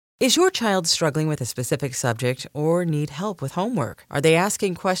Is your child struggling with a specific subject or need help with homework? Are they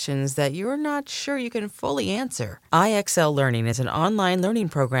asking questions that you're not sure you can fully answer? IXL Learning is an online learning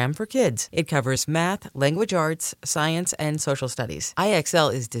program for kids. It covers math, language arts, science, and social studies.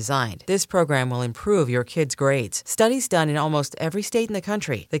 IXL is designed. This program will improve your kids' grades. Studies done in almost every state in the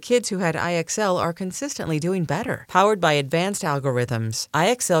country. The kids who had IXL are consistently doing better. Powered by advanced algorithms,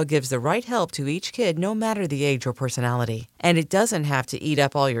 IXL gives the right help to each kid no matter the age or personality. And it doesn't have to eat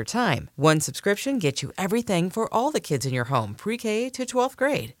up all your time. One subscription gets you everything for all the kids in your home, pre-K to 12th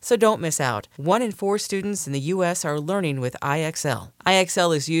grade. So don't miss out. 1 in 4 students in the U.S. are learning with IXL.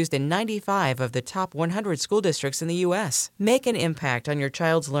 IXL is used in 95 of the top 100 school districts in the U.S. Make an impact on your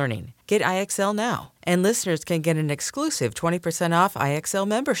child's learning. Get IXL now. And listeners can get an exclusive 20% off IXL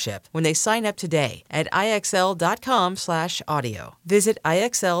membership when they sign up today at IXL.com/audio. Visit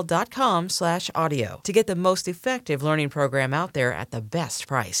IXL.com/audio to get the most effective learning program out there at the best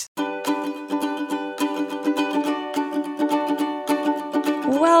price.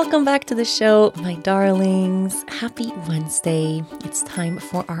 Welcome back to the show, my darlings. Happy Wednesday. It's time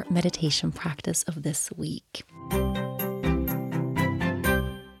for our meditation practice of this week.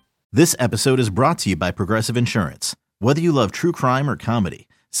 This episode is brought to you by Progressive Insurance. Whether you love true crime or comedy,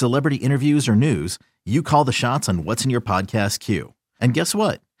 celebrity interviews or news, you call the shots on what's in your podcast queue. And guess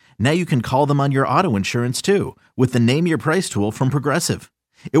what? Now you can call them on your auto insurance too with the Name Your Price tool from Progressive.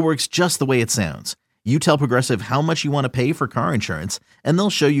 It works just the way it sounds. You tell Progressive how much you want to pay for car insurance, and they'll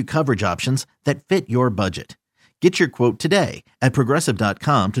show you coverage options that fit your budget. Get your quote today at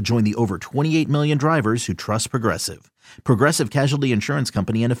Progressive.com to join the over 28 million drivers who trust Progressive. Progressive Casualty Insurance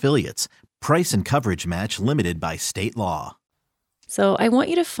Company and Affiliates. Price and coverage match limited by state law. So I want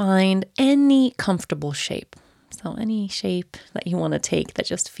you to find any comfortable shape. So any shape that you want to take that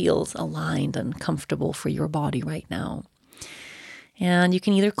just feels aligned and comfortable for your body right now. And you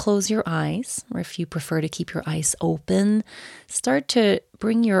can either close your eyes, or if you prefer to keep your eyes open, start to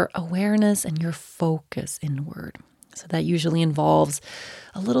bring your awareness and your focus inward. So that usually involves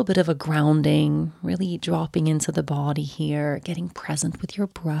a little bit of a grounding, really dropping into the body here, getting present with your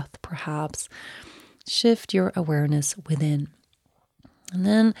breath perhaps. Shift your awareness within. And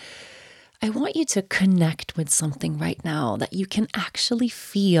then I want you to connect with something right now that you can actually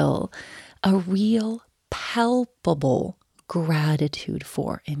feel a real palpable gratitude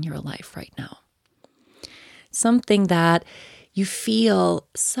for in your life right now. Something that you feel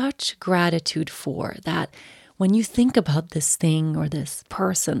such gratitude for that when you think about this thing or this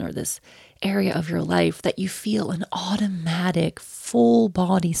person or this area of your life, that you feel an automatic full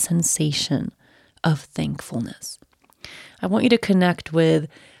body sensation of thankfulness. I want you to connect with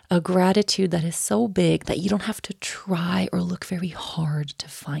a gratitude that is so big that you don't have to try or look very hard to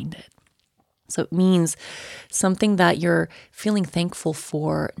find it. So it means something that you're feeling thankful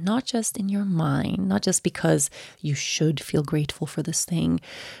for, not just in your mind, not just because you should feel grateful for this thing,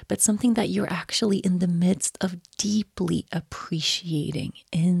 but something that you're actually in the midst of deeply appreciating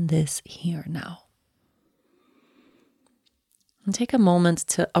in this here now. And take a moment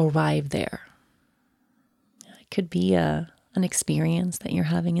to arrive there. It could be an experience that you're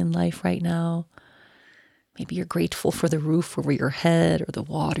having in life right now. Maybe you're grateful for the roof over your head or the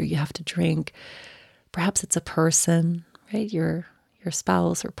water you have to drink. Perhaps it's a person, right? Your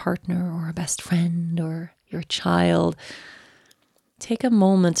spouse or partner or a best friend or your child. Take a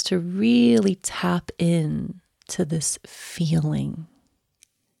moment to really tap in to this feeling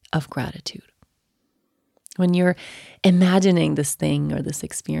of gratitude. When you're imagining this thing or this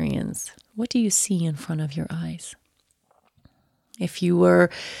experience, what do you see in front of your eyes? If you were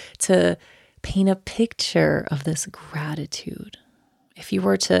to paint a picture of this gratitude, if you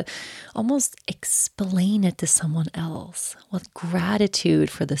were to almost explain it to someone else, what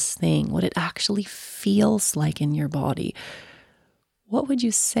gratitude for this thing, what it actually feels like in your body, what would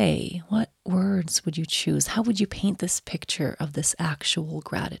you say? What words would you choose? How would you paint this picture of this actual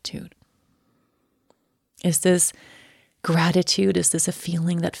gratitude? Is this gratitude? Is this a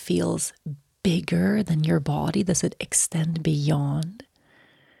feeling that feels bigger than your body? Does it extend beyond?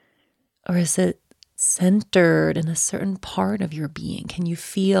 Or is it centered in a certain part of your being? Can you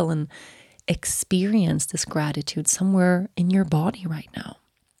feel and experience this gratitude somewhere in your body right now?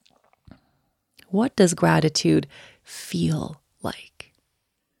 What does gratitude feel like?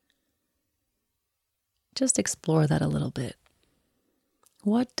 Just explore that a little bit.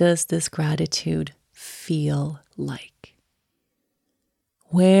 What does this gratitude feel like?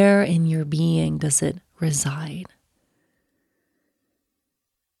 Where in your being does it reside?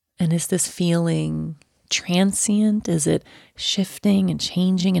 And is this feeling transient? Is it shifting and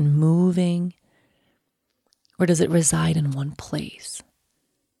changing and moving? Or does it reside in one place?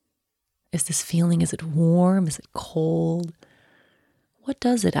 Is this feeling, is it warm? Is it cold? What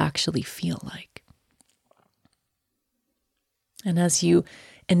does it actually feel like? And as you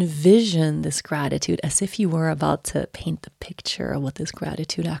envision this gratitude as if you were about to paint the picture of what this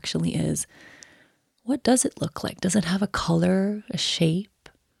gratitude actually is, what does it look like? Does it have a color, a shape?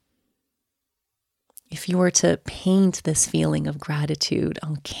 If you were to paint this feeling of gratitude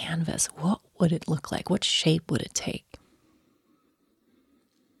on canvas, what would it look like? What shape would it take?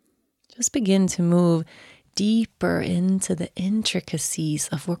 Just begin to move deeper into the intricacies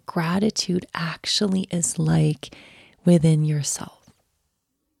of what gratitude actually is like within yourself.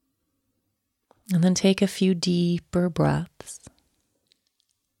 And then take a few deeper breaths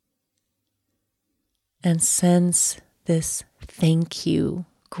and sense this thank you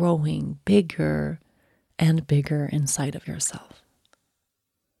growing bigger and bigger inside of yourself.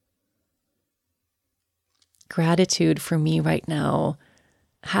 Gratitude for me right now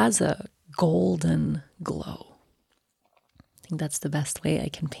has a golden glow. I think that's the best way I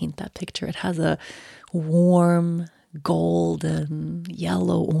can paint that picture. It has a warm, golden,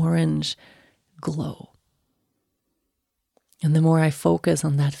 yellow-orange glow. And the more I focus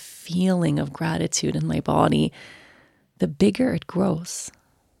on that feeling of gratitude in my body, the bigger it grows,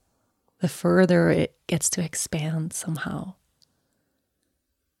 the further it gets to expand somehow.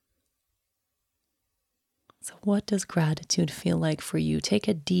 So what does gratitude feel like for you? Take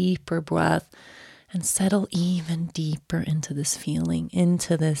a deeper breath and settle even deeper into this feeling,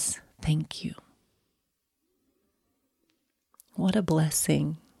 into this thank you. What a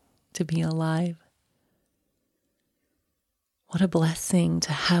blessing to be alive. What a blessing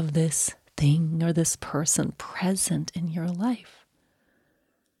to have this thing or this person present in your life.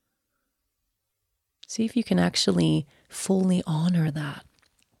 See if you can actually fully honor that.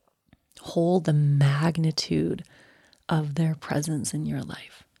 Hold the magnitude of their presence in your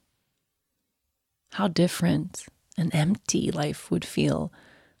life. How different and empty life would feel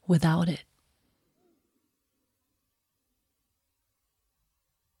without it.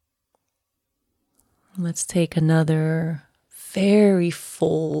 Let's take another very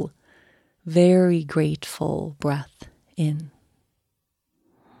full, very grateful breath in.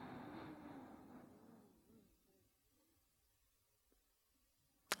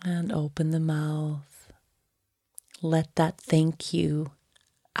 And open the mouth. Let that thank you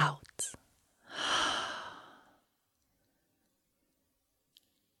out.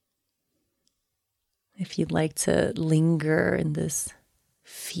 If you'd like to linger in this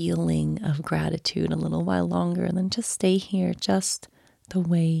feeling of gratitude a little while longer, then just stay here just the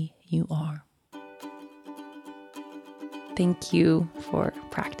way you are. Thank you for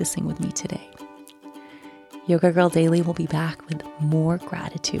practicing with me today. Yoga Girl Daily will be back with more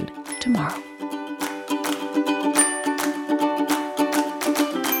gratitude tomorrow.